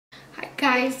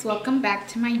guys, welcome back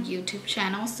to my YouTube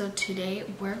channel. So today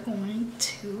we're going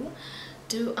to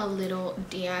do a little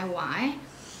DIY.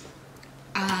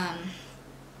 I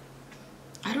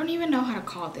don't even know how to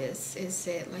call this. Is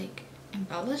it like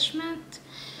embellishment?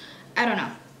 I don't know.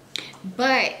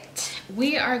 But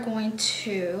we are going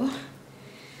to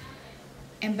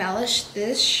embellish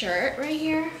this shirt right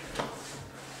here.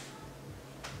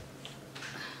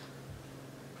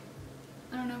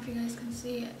 I don't know if you guys can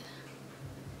see it.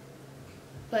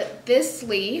 But this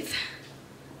sleeve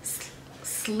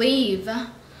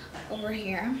over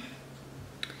here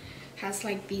has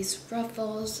like these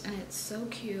ruffles and it's so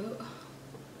cute.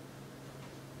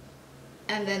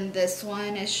 And then this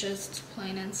one is just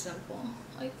plain and simple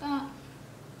like that.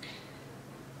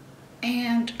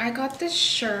 And I got this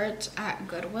shirt at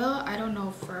Goodwill. I don't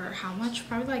know for how much,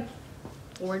 probably like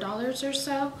 $4 or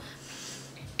so.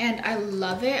 And I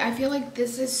love it. I feel like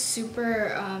this is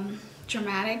super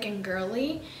dramatic and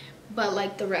girly, but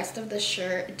like the rest of the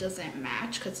shirt doesn't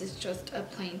match because it's just a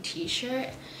plain t-shirt.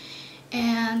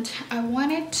 And I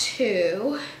wanted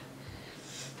to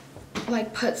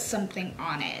like put something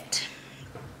on it.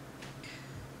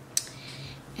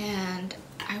 And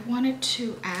I wanted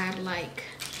to add like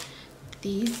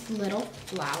these little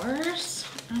flowers.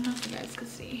 I don't know if you guys can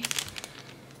see.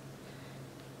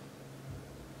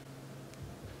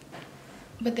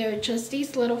 But they're just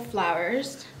these little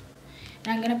flowers.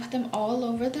 And I'm gonna put them all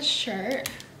over the shirt.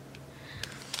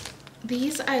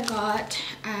 These I got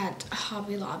at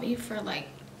Hobby Lobby for like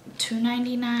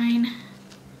 $2.99.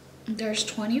 There's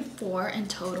 24 in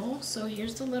total. So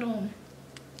here's the little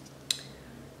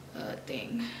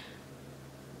thing.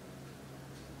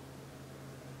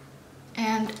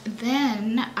 And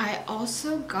then I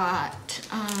also got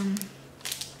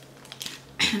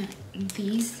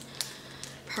these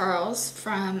pearls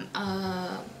from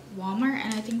Walmart,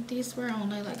 and I think these were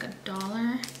only like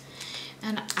 $1.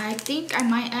 And I think I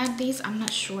might add these, I'm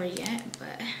not sure yet,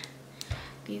 but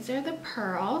these are the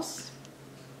pearls.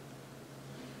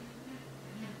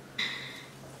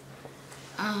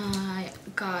 I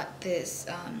got this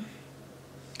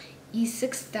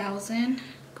E6000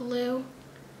 glue,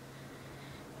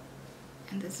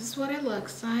 and this is what it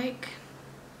looks like.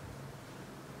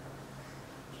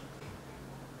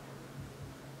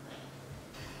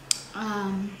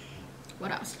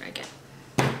 What else did I get?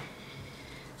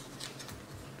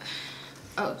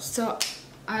 Oh, so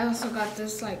I also got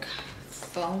this like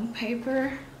foam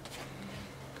paper.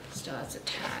 Still has a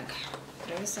tag,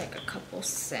 but it was like a couple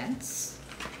cents.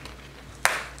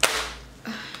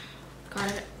 Got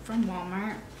it from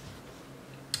Walmart.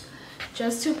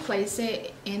 Just to place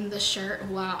it in the shirt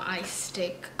while I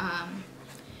stick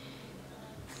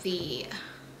the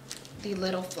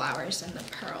little flowers and the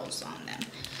pearls on them.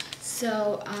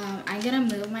 So I'm gonna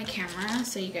move my camera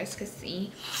so you guys can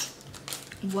see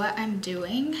what I'm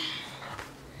doing.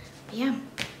 Yeah,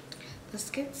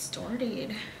 let's get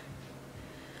started.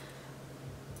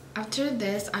 After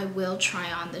this, I will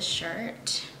try on the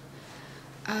shirt.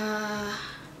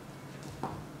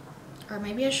 Or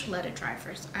maybe I should let it dry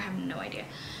first. I have no idea.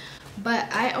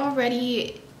 But I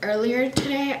already, earlier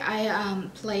today, I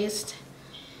placed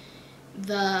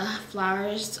the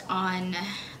flowers on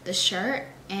the shirt,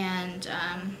 and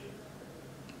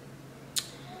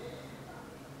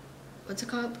what's it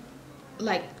called,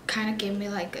 like kind of gave me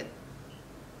like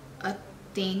a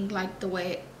thing, like the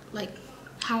way, like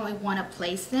how I want to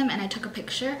place them. And I took a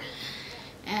picture,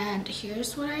 and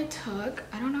here's what I took.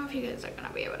 I don't know if you guys are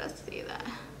gonna be able to see that.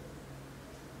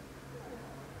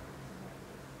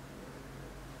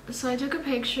 So I took a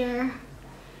picture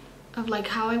of like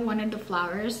how I wanted the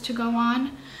flowers to go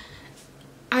on.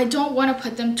 I don't want to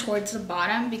put them towards the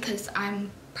bottom because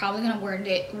I'm probably gonna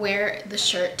wear the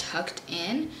shirt tucked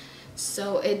in,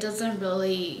 so it doesn't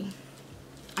really,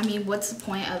 I mean, what's the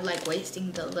point of like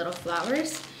wasting the little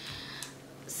flowers?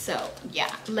 So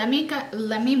yeah, let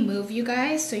me move you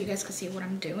guys so you guys can see what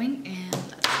I'm doing, and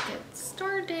let's get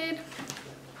started.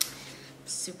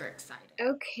 Super excited.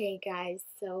 Okay guys,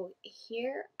 so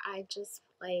here I just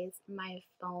placed my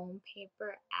foam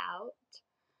paper out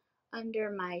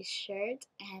under my shirt,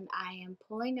 and I am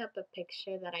pulling up a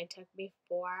picture that I took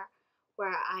before where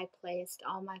I placed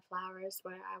all my flowers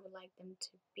where I would like them to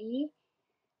be,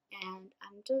 and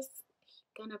I'm just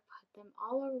gonna put them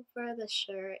all over the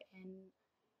shirt in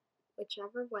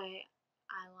whichever way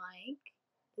I like.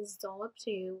 This is all up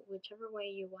to you. Whichever way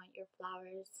you want your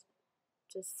flowers,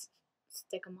 just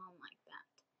stick them on like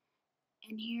that.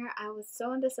 And here I was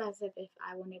so indecisive if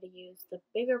I wanted to use the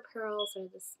bigger pearls or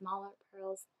the smaller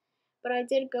pearls, but I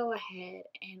did go ahead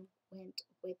and went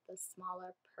with the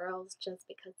smaller pearls just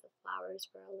because the flowers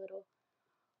were a little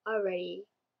already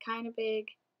kind of big,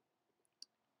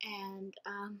 and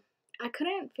I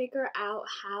couldn't figure out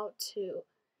how to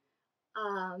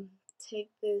take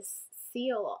this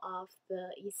seal off the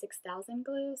E6000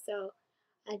 glue, so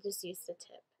I just used a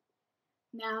tip.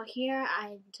 Now here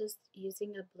I'm just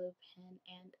using a blue pen,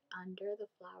 and under the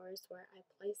flowers where I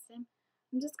place them,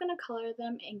 I'm just going to color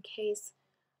them in case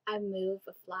I move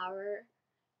a flower.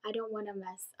 I don't want to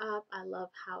mess up. I love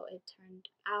how it turned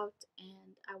out,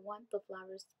 and I want the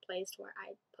flowers placed where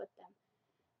I put them.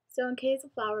 So in case a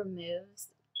flower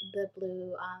moves, the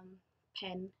blue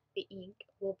pen, the ink,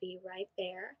 will be right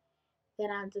there. Then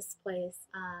I'll just place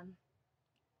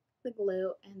the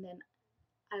glue, and then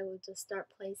I will just start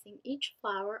placing each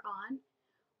flower on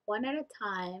one at a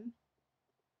time,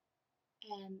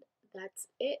 and that's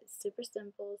it. Super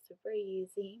simple, super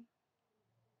easy.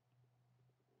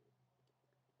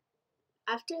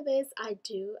 After this, I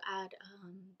do add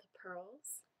the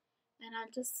pearls, and I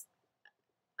just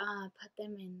put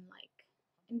them in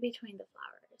in between the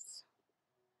flowers.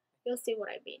 You'll see what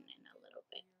I mean in a little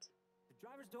bit. The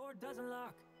driver's door doesn't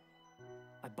lock.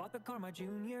 I bought the car my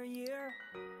junior year.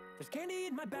 There's candy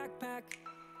in my backpack,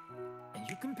 and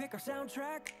you can pick our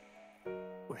soundtrack.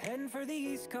 We're heading for the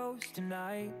East Coast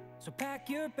tonight, so pack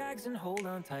your bags and hold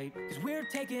on tight, cause we're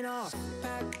taking off.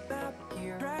 Pack back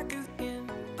here, track is in.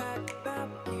 Pack back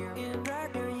here, in.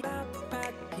 Track here,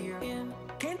 back here,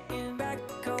 in back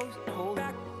coast, hold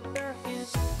back there, in.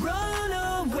 Run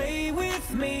away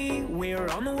with me, we're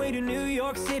on the way to New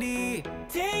York City.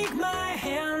 Take my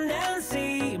hand and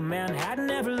see, Manhattan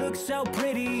never looks so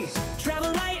pretty.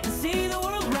 Travel light and see the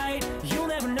world right, you'll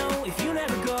never know if you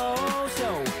never go.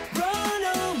 So run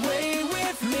away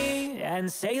with me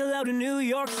and say hello to New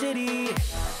York City.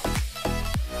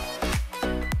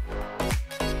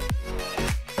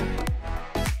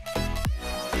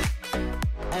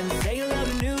 And say hello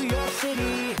to New York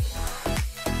City.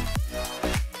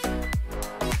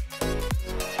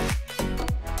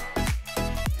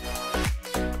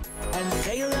 And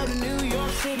say hello to New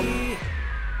York City.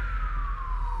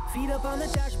 Feet up on the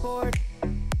dashboard,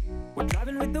 we're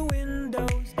driving with the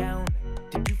windows down.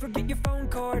 Did you forget your phone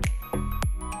cord?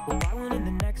 We'll buy one in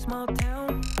the next small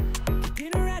town.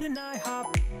 Dinner at an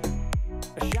IHOP,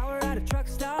 a shower at a truck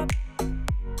stop.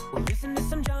 We'll listen to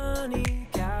some Johnny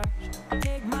Cash.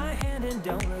 Take my hand and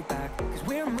don't look back, cause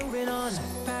we're moving on.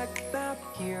 Pack back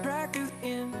here, track is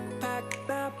in. Pack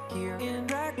back here, in.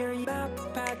 Track here,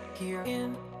 back here,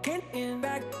 in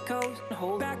back coast,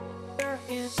 hold back there,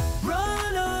 in.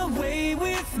 Run away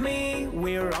with me,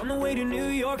 we're on the way to New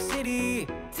York City.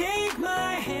 Take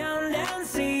my hand and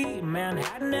see,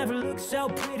 Manhattan never looks so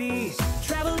pretty.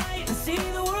 Travel light and see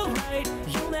the world right,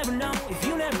 you'll never know if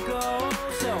you never go.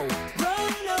 So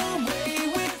run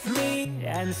away with me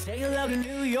and say hello to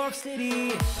New York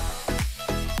City.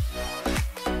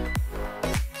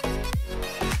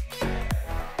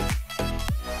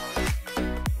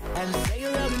 And say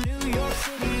hello to New York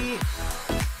City.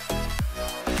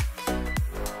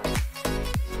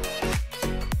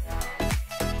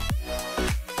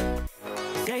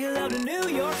 Say hello to New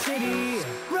York City.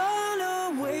 Run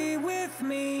away with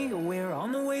me, we're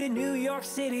on the way to New York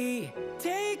City.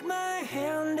 Take my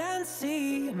hand and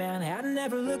see, Manhattan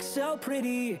never looks so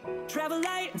pretty. Travel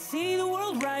light and see the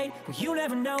world right, well, you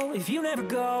never know if you never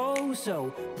go.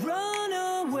 So run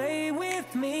away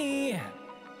with me.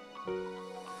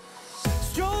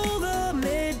 Stroll the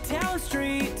midtown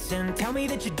streets and tell me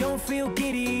that you don't feel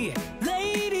giddy.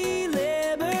 Lady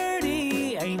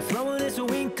Liberty ain't throwing us a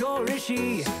wink, or is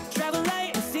she? Travel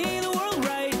light and see the world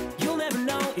right, you'll never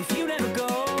know if you never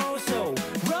go. So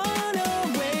run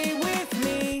away with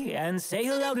me and say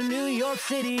hello to New York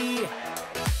City.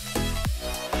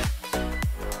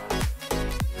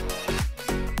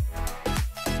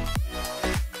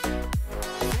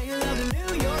 Say hello to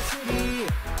New York City.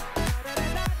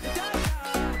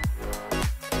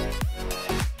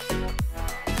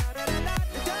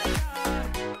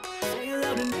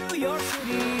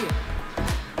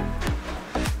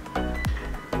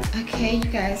 Okay, you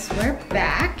guys, we're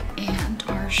back, and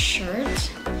our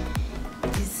shirt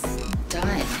is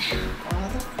done. All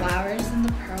the flowers and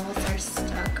the pearls are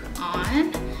stuck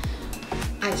on.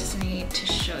 I just need to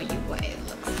show you what it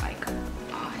looks like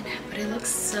on, but it looks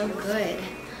so good.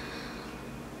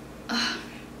 Ugh.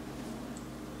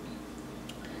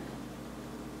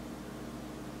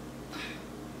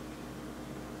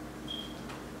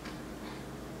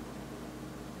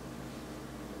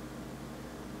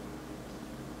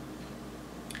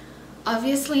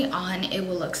 Obviously on it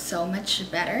will look so much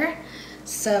better,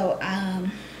 so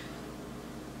I'm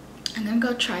gonna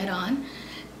go try it on,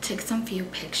 take some few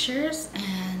pictures,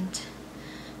 and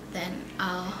then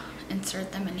I'll insert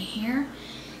insert them in here.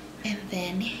 And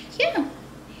then, yeah,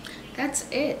 that's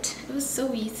it. It was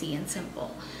so easy and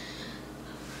simple.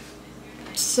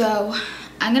 So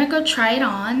I'm gonna go try it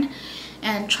on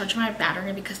and charge my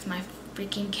battery because my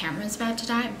freaking camera is about to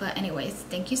die. But anyways,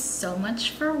 thank you so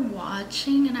much for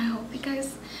watching, and I hope you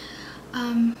guys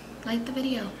like the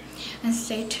video and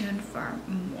stay tuned for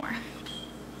more.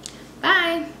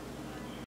 Bye.